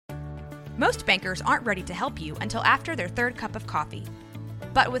Most bankers aren't ready to help you until after their third cup of coffee.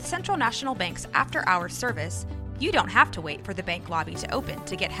 But with Central National Bank's after-hours service, you don't have to wait for the bank lobby to open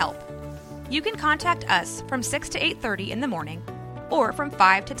to get help. You can contact us from 6 to 8:30 in the morning or from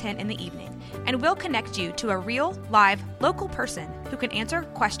 5 to 10 in the evening, and we'll connect you to a real, live, local person who can answer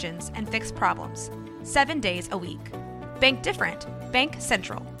questions and fix problems 7 days a week. Bank different. Bank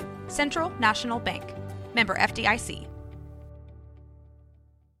Central. Central National Bank. Member FDIC.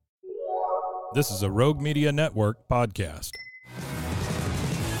 This is a Rogue Media Network podcast.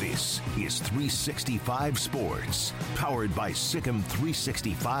 This is 365 Sports, powered by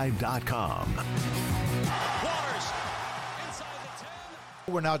Sikkim365.com.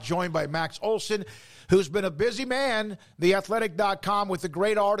 We're now joined by Max Olson, who's been a busy man, theathletic.com, with a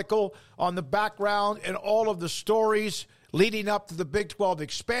great article on the background and all of the stories leading up to the Big 12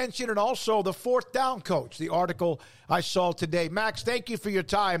 expansion and also the fourth down coach, the article I saw today. Max, thank you for your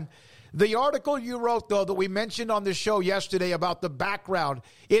time. The article you wrote, though, that we mentioned on the show yesterday about the background,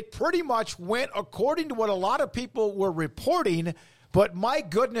 it pretty much went according to what a lot of people were reporting, but my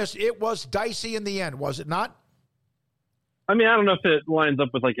goodness, it was dicey in the end, was it not? I mean, I don't know if it lines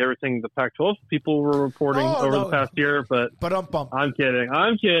up with like everything the Pac-12 people were reporting over the past year, but I'm kidding.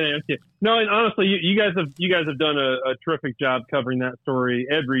 No, and honestly, you guys have done a terrific job covering that story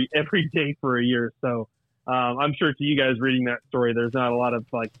every day for a year. So I'm sure to you guys reading that story, there's not a lot of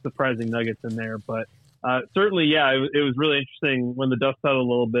like surprising nuggets in there, but certainly, yeah, it was really interesting when the dust settled a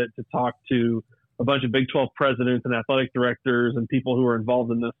little bit to talk to a bunch of Big 12 presidents and athletic directors and people who are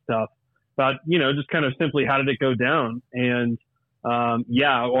involved in this stuff. But, just kind of simply how did it go down? And,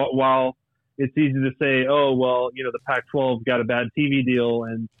 while it's easy to say, oh, well, the Pac-12 got a bad TV deal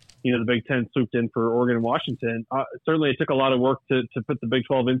and, the Big 10 swooped in for Oregon and Washington, certainly it took a lot of work to put the Big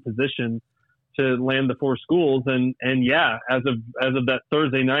 12 in position to land the four schools. And as of that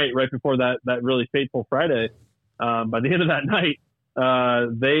Thursday night, right before that really fateful Friday, by the end of that night,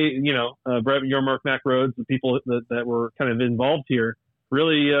 they, Brett Yormark, Mac Rhodes, the people that were kind of involved here,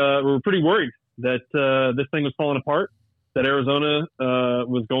 really were pretty worried that this thing was falling apart, that Arizona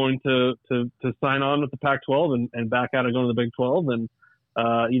was going to sign on with the Pac-12 and back out and go to the Big 12. And,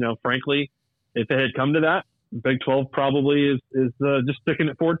 frankly, if it had come to that, Big 12 probably is just sticking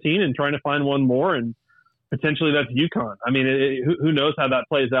at 14 and trying to find one more, and potentially that's UConn. I mean, who knows how that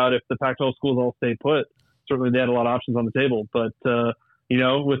plays out if the Pac-12 schools all stay put. Certainly they had a lot of options on the table. But,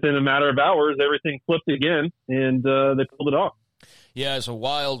 within a matter of hours, everything flipped again, and they pulled it off. Yeah, it's a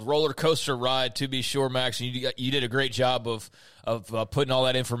wild roller coaster ride, to be sure, Max. You did a great job of putting all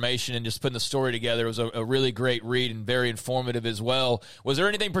that information and just putting the story together. It was a really great read and very informative as well. Was there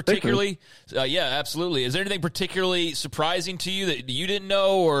anything particularly? Yeah, absolutely. Is there anything particularly surprising to you that you didn't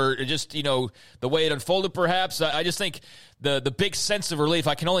know, or just the way it unfolded? Perhaps I just think the big sense of relief.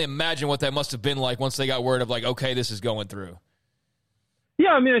 I can only imagine what that must have been like once they got word of like, okay, this is going through.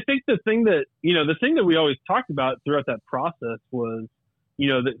 Yeah, I mean, I think the thing that we always talked about throughout that process was,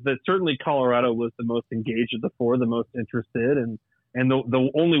 that certainly Colorado was the most engaged of the four, the most interested, and the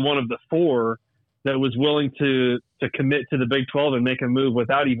only one of the four that was willing to commit to the Big 12 and make a move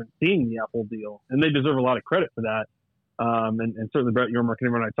without even seeing the Apple deal. And they deserve a lot of credit for that. And certainly Brett Yormark and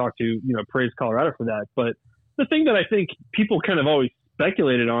everyone I talked to, praised Colorado for that. But the thing that I think people kind of always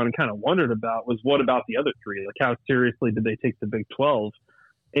speculated on and kind of wondered about was, what about the other three? Like, how seriously did they take the Big 12?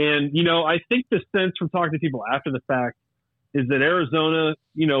 And, I think the sense from talking to people after the fact is that Arizona,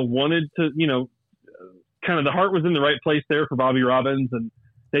 wanted to, kind of the heart was in the right place there for Bobby Robbins, and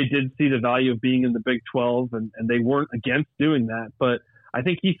they did see the value of being in the Big 12, and they weren't against doing that. But I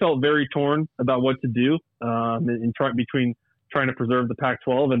think he felt very torn about what to do between trying to preserve the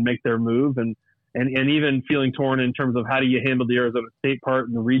Pac-12 and make their move, and even feeling torn in terms of how do you handle the Arizona State part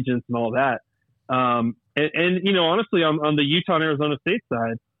and the Regents and all that. Honestly, on the Utah and Arizona State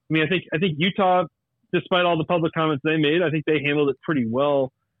side, I mean, I think Utah, despite all the public comments they made, I think they handled it pretty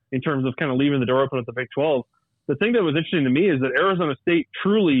well in terms of kind of leaving the door open at the Big 12. The thing that was interesting to me is that Arizona State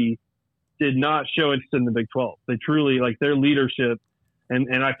truly did not show interest in the Big 12. They truly, like, their leadership,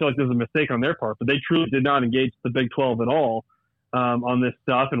 and I feel like there's a mistake on their part, but they truly did not engage the Big 12 at all on this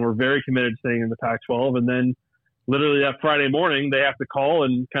stuff, and were very committed to staying in the Pac-12. And then literally that Friday morning, they have to call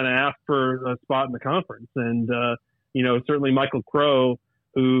and kind of ask for a spot in the conference. And, certainly Michael Crow,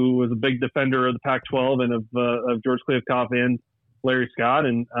 who was a big defender of the Pac-12 and of George Kliavkoff and Larry Scott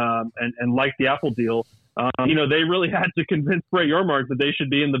and liked the Apple deal, they really had to convince Brett Yormark that they should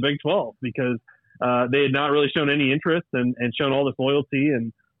be in the Big 12, because they had not really shown any interest and shown all this loyalty.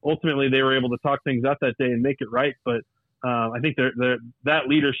 And ultimately they were able to talk things out that day and make it right. But I think that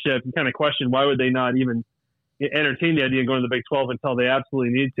leadership, you kind of question, why would they not even entertain the idea of going to the Big 12 until they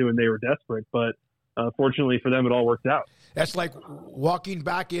absolutely needed to and they were desperate. But fortunately for them, it all worked out. That's like walking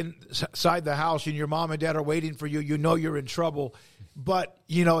back inside the house and your mom and dad are waiting for you. You know you're in trouble. But,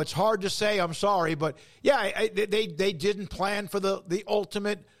 it's hard to say I'm sorry. But, yeah, they didn't plan for the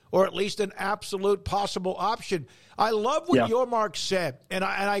ultimate or at least an absolute possible option. I love what Yormark said. And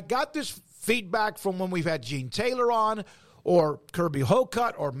I got this feedback from when we've had Gene Taylor on or Kirby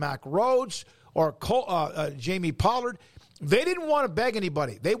Hocutt or Mac Rhodes or Jamie Pollard. They didn't want to beg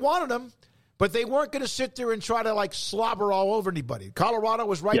anybody. They wanted them, but they weren't going to sit there and try to, slobber all over anybody. Colorado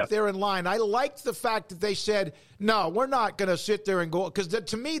was right there in line. I liked the fact that they said, no, we're not going to sit there and go, because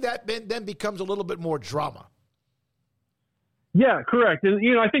to me that then becomes a little bit more drama. Yeah, correct.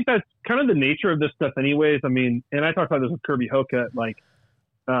 And, I think that's kind of the nature of this stuff anyways. I mean, and I talked about this with Kirby Hocutt, in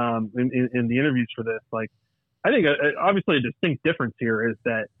the interviews for this. I think obviously a distinct difference here is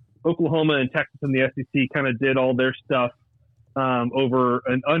that Oklahoma and Texas and the SEC kind of did all their stuff over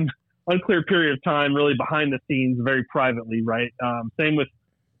an unclear period of time, really behind the scenes, very privately, right? Same with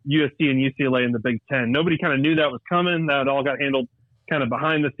USC and UCLA in the Big Ten. Nobody kind of knew that was coming. That all got handled kind of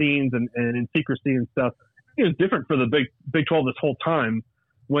behind the scenes and in secrecy and stuff. It was different for the Big 12 this whole time.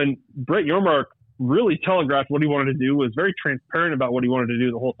 When Brett Yormark really telegraphed what he wanted to do, was very transparent about what he wanted to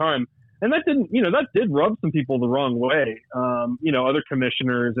do the whole time. And that did rub some people the wrong way. Other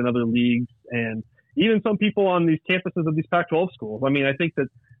commissioners and other leagues and even some people on these campuses of these Pac-12 schools. I mean, I think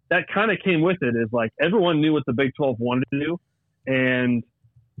that kind of came with it, is everyone knew what the Big 12 wanted to do.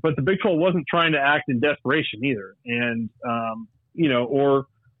 But the Big 12 wasn't trying to act in desperation either. And, or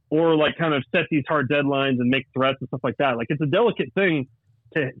kind of set these hard deadlines and make threats and stuff like that. It's a delicate thing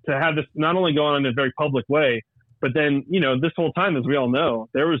to have this not only go on in a very public way, but then, this whole time, as we all know,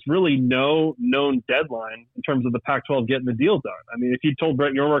 there was really no known deadline in terms of the Pac-12 getting the deal done. I mean, if you told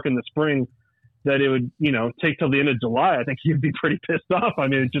Brett Yormark in the spring that it would, take till the end of July, I think he'd be pretty pissed off. I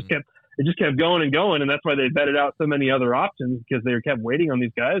mean, it just kept going and going. And that's why they vetted out so many other options, because they kept waiting on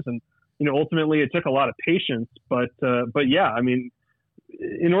these guys. And, ultimately it took a lot of patience, but yeah, I mean,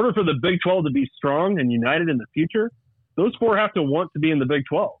 in order for the Big 12 to be strong and united in the future, those four have to want to be in the Big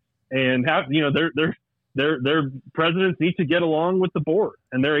 12 and have, their presidents need to get along with the board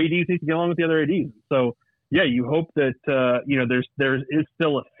and their ADs need to get along with the other ADs. So yeah, you hope that, there is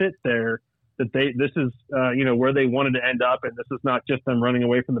still a fit there, that this is, where they wanted to end up. And this is not just them running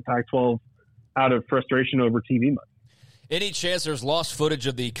away from the Pac-12 out of frustration over TV money. Any chance there's lost footage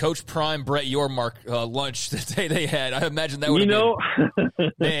of the Coach Prime Brett Yormark lunch that they had? I imagine that would have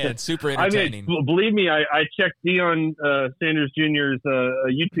been, man, super entertaining. I mean, believe me, I checked Deion Sanders Jr.'s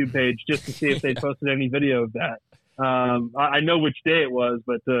YouTube page just to see if they posted any video of that. I know which day it was,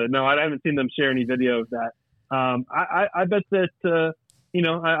 but no, I haven't seen them share any video of that. I bet that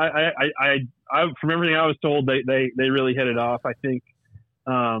I from everything I was told, they really hit it off. I think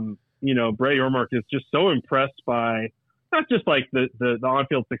Brett Yormark is just so impressed by not just the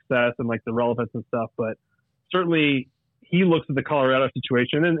on-field success and the relevance and stuff, but certainly he looks at the Colorado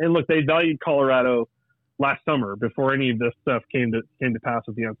situation and look, they valued Colorado last summer before any of this stuff came to pass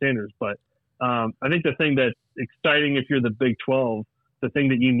with Deion Sanders. But I think the thing that's exciting if you're the Big 12, the thing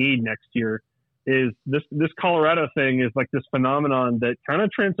that you need next year is this Colorado thing is this phenomenon that kind of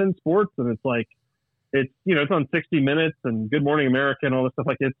transcends sports. And it's on 60 Minutes and Good Morning America and all this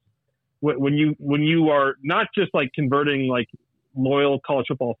stuff. It's when you are not just converting loyal college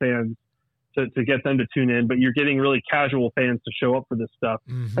football fans to get them to tune in, but you're getting really casual fans to show up for this stuff.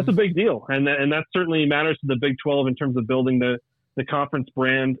 Mm-hmm. That's a big deal. And that certainly matters to the Big 12 in terms of building the conference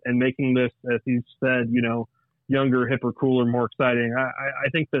brand and making this, as he said, younger, hipper, cooler, more exciting. I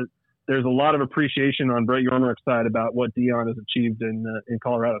think that there's a lot of appreciation on Brett Yormark's side about what Deion has achieved in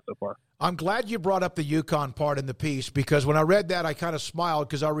Colorado so far. I'm glad you brought up the UConn part in the piece, because when I read that, I kind of smiled,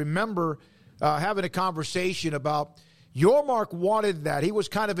 because I remember having a conversation about Yormark wanted that. He was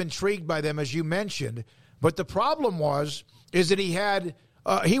kind of intrigued by them, as you mentioned. But the problem is that he had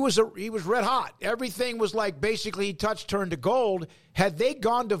he was red hot. Everything was basically he touched turned to gold. Had they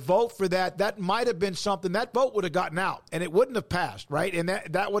gone to vote for that, that might have been something. That vote would have gotten out, and it wouldn't have passed, right? And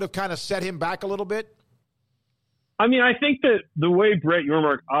that would have kind of set him back a little bit. I mean, I think that the way Brett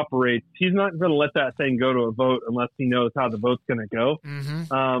Yormark operates, he's not going to let that thing go to a vote unless he knows how the vote's going to go.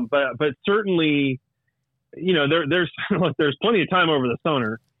 Mm-hmm. But certainly, there's plenty of time over the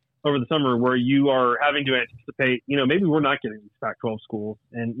summer where you are having to anticipate, maybe we're not getting these Pac-12 schools,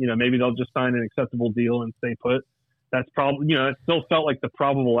 and maybe they'll just sign an acceptable deal and stay put. That's probably, it still felt like the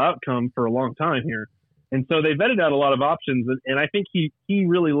probable outcome for a long time here. And so they vetted out a lot of options, and I think he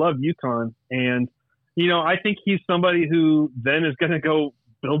really loved UConn. And I think he's somebody who then is going to go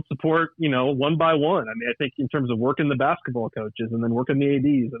build support, one by one. I mean, I think in terms of working the basketball coaches and then working the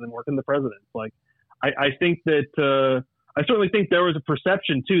ADs and then working the presidents, like I think that I certainly think there was a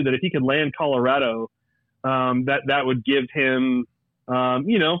perception too that if he could land Colorado, that would give him, I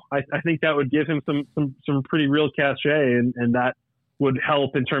think that would give him some pretty real cachet, and that would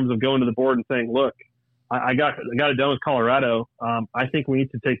help in terms of going to the board and saying, look, I got it done with Colorado. I think we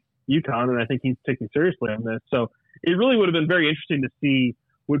need to take UConn, and I think he's taking seriously on this. So it really would have been very interesting to see,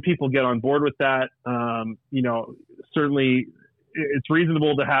 would people get on board with that? Certainly it's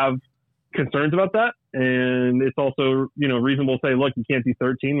reasonable to have concerns about that. And it's also, reasonable to say, look, you can't be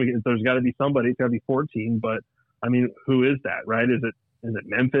 13. There's got to be somebody. It's got to be 14. But I mean, who is that, right? Is it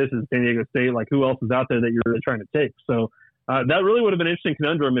Memphis? Is it San Diego State? Like, who else is out there that you're really trying to take? So that really would have been an interesting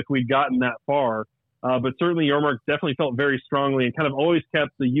conundrum if we'd gotten that far. But certainly Yormark definitely felt very strongly and kind of always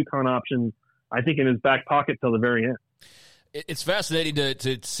kept the UConn option, I think, in his back pocket till the very end. It's fascinating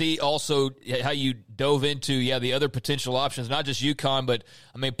to see also how you dove into, the other potential options, not just UConn, but,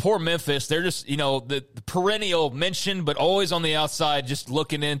 I mean, poor Memphis. They're just, the perennial mention, but always on the outside, just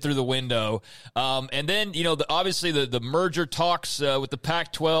looking in through the window. And then, obviously the merger talks with the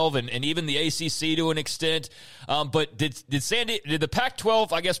Pac-12 and even the ACC to an extent. But did the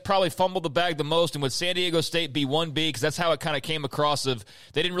Pac-12, I guess, probably fumble the bag the most? And would San Diego State be 1B? Because that's how it kind of came across of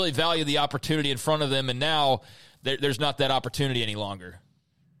they didn't really value the opportunity in front of them, and now there's not that opportunity any longer.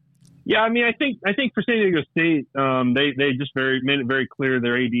 Yeah, I mean, I think for San Diego State, they just made it very clear,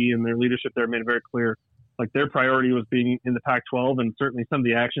 their AD and their leadership there made it very clear, like their priority was being in the Pac-12, and certainly some of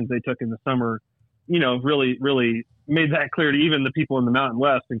the actions they took in the summer, really, really made that clear to even the people in the Mountain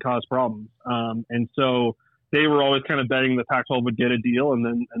West and caused problems. And so they were always kind of betting the Pac-12 would get a deal, and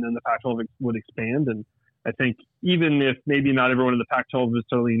then the Pac-12 would expand. And I think even if maybe not everyone in the Pac-12 was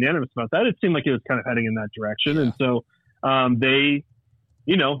totally unanimous about that, it seemed like it was kind of heading in that direction. Yeah. And so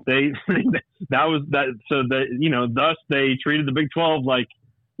thus they treated the Big 12 like,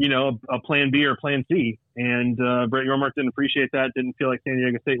 a plan B or plan C. And Brett Yormark didn't appreciate that, didn't feel like San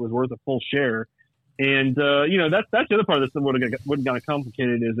Diego State was worth a full share. And, that's the other part of this that would have gotten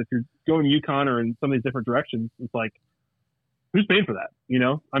complicated is if you're going UConn or in some of these different directions, it's like, who's paying for that?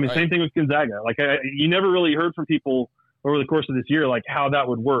 I mean, right. Same thing with Gonzaga. Like you never really heard from people over the course of this year, like how that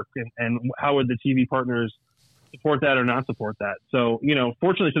would work and how would the TV partners support that or not support that. So,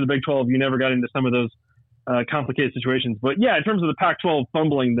 fortunately for the Big 12, you never got into some of those complicated situations. But yeah, in terms of the Pac-12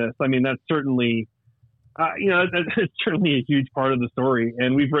 fumbling this, I mean, that's certainly, it's certainly a huge part of the story.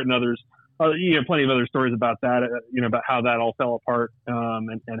 And we've written others, plenty of other stories about that, about how that all fell apart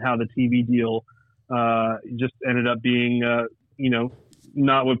and how the TV deal just ended up being,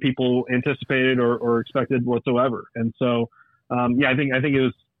 not what people anticipated or expected whatsoever. And so, I think it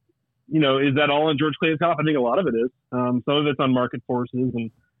was, is that all on George Kliavkoff? I think a lot of it is. Some of it's on market forces and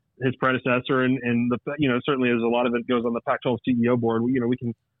his predecessor, and certainly there's a lot of it goes on the Pac-12 CEO board. We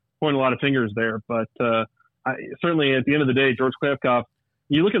can point a lot of fingers there, but certainly at the end of the day, George Kliavkoff.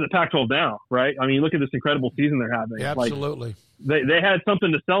 You look at the Pac-12 now, right? I mean, you look at this incredible season they're having. Yeah, absolutely. Like, they had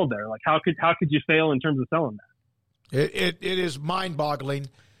something to sell there. Like how could you fail in terms of selling that? It is mind-boggling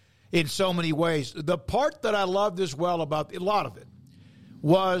in so many ways. The part that I loved as well about a lot of it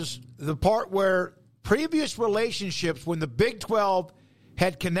was the part where previous relationships, when the Big 12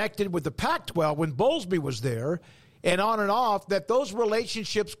 had connected with the Pac-12, when Bowlesby was there, and on and off, that those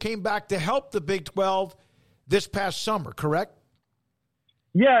relationships came back to help the Big 12 this past summer, correct?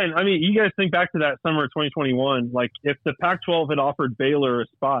 Yeah, and I mean, you guys think back to that summer of 2021, like if the Pac-12 had offered Baylor a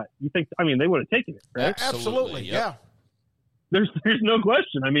spot, you think, I mean, they would have taken it, right? Absolutely, yep. Yeah. There's no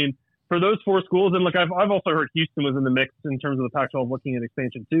question. I mean, for those four schools, and look, I've also heard Houston was in the mix in terms of the Pac-12 looking at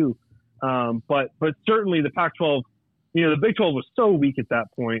expansion too. But certainly the Pac-12, the Big 12 was so weak at that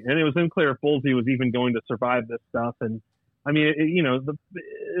point, and it was unclear if Bowlesby was even going to survive this stuff. And I mean,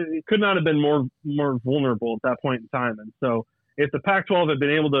 it could not have been more vulnerable at that point in time. And so, if the Pac-12 had been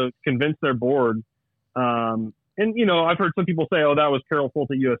able to convince their board, and I've heard some people say, "Oh, that was Carol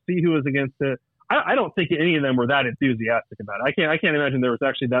Folt at USC who was against it." I don't think any of them were that enthusiastic about it. I can't imagine there was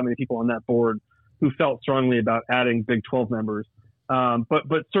actually that many people on that board who felt strongly about adding Big 12 members.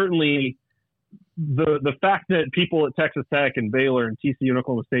 But certainly the fact that people at Texas Tech and Baylor and TCU and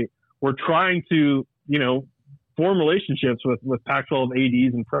Oklahoma State were trying to form relationships with Pac-12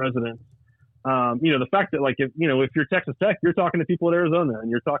 ADs and presidents. The fact that, like, if you're Texas Tech, you're talking to people at Arizona and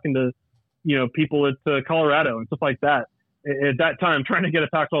you're talking to, people at Colorado and stuff like that at that time trying to get a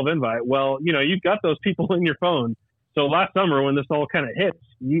Pac-12 invite. Well, you've got those people in your phone. So last summer when this all kind of hits,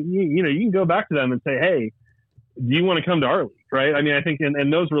 you can go back to them and say, hey, do you want to come to our league? Right. I mean, I think,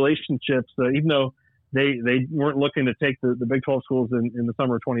 and those relationships, even though they weren't looking to take the Big 12 schools in the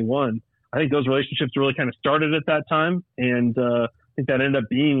summer of 21. I think those relationships really kind of started at that time, and I think that ended up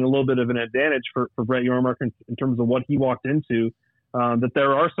being a little bit of an advantage for Brett Yormark in terms of what he walked into, that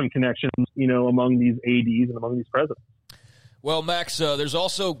there are some connections, among these ADs and among these presidents. Well, Max, there's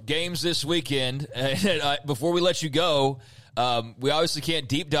also games this weekend. Before we let you go, we obviously can't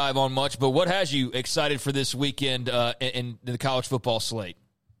deep dive on much, but what has you excited for this weekend in the college football slate?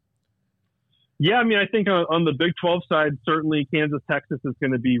 Yeah, I mean, I think on the Big 12 side, certainly Kansas, Texas is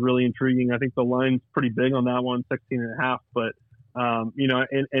going to be really intriguing. I think the line's pretty big on that one, 16.5. But,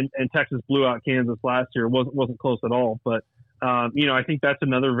 and Texas blew out Kansas last year. It wasn't close at all. But, I think that's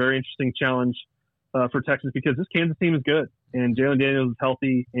another very interesting challenge for Texas because this Kansas team is good. And Jalen Daniels is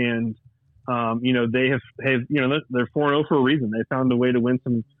healthy. And, they have they're 4-0 for a reason. They found a way to win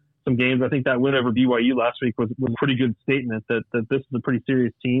some games. I think that win over BYU last week was a pretty good statement that this is a pretty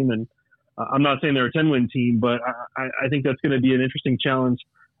serious team. And, I'm not saying they're a 10-win team, but I think that's going to be an interesting challenge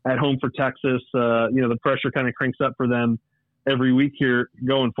at home for Texas. The pressure kind of cranks up for them every week here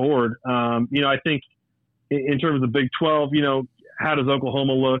going forward. I think in terms of Big 12, how does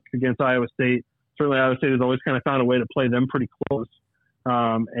Oklahoma look against Iowa State? Certainly Iowa State has always kind of found a way to play them pretty close. They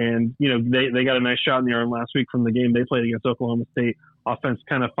got a nice shot in the arm last week from the game they played against Oklahoma State. Offense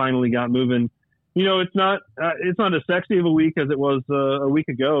kind of finally got moving. It's not as sexy of a week as it was a week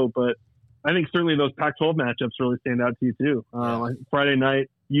ago, but I think certainly those Pac-12 matchups really stand out to you too. Friday night,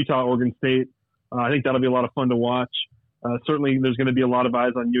 Utah, Oregon State. I think that'll be a lot of fun to watch. Certainly, there's going to be a lot of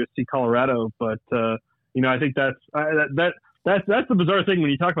eyes on USC, Colorado. But I think that's the bizarre thing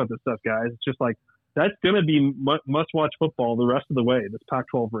when you talk about this stuff, guys. It's just like that's going to be must-watch football the rest of the way. This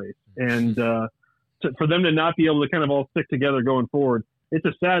Pac-12 race, and for them to not be able to kind of all stick together going forward, it's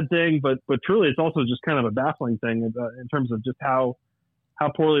a sad thing. But truly, it's also just kind of a baffling thing in terms of just how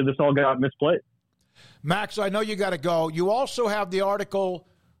poorly this all got misplayed. Max, I know you got to go. You also have the article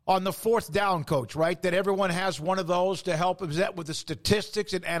on the fourth down coach, right? That everyone has one of those to help. Is that with the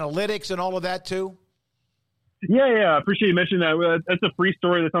statistics and analytics and all of that too? Yeah. I appreciate you mentioning that. That's a free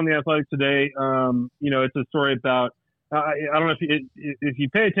story that's on The Athletic today. It's a story about, I don't know if you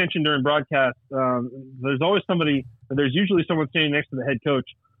pay attention during broadcast, there's usually someone standing next to the head coach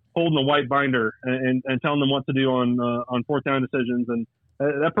holding a white binder and telling them what to do on fourth down decisions. And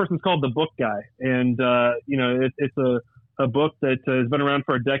that person's called the book guy. And, it's a book that has been around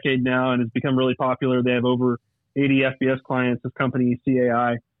for a decade now and has become really popular. They have over 80 FBS clients, this company,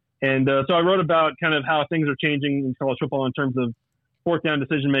 CAI. And so I wrote about kind of how things are changing in college football in terms of fourth down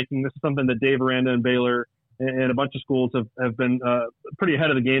decision-making. This is something that Dave Aranda and Baylor and a bunch of schools have been pretty ahead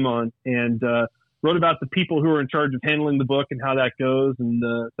of the game on. And wrote about the people who are in charge of handling the book and how that goes. And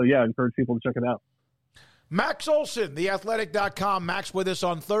I encourage people to check it out. Max Olson, theathletic.com. Max with us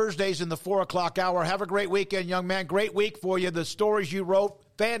on Thursdays in the 4 o'clock hour. Have a great weekend, young man. Great week for you. The stories you wrote,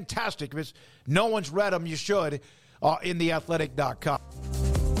 fantastic. If no one's read them, you should, in theathletic.com.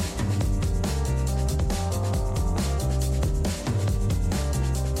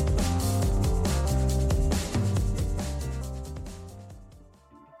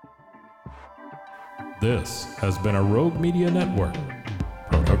 This has been a Rogue Media Network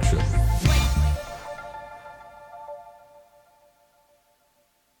production.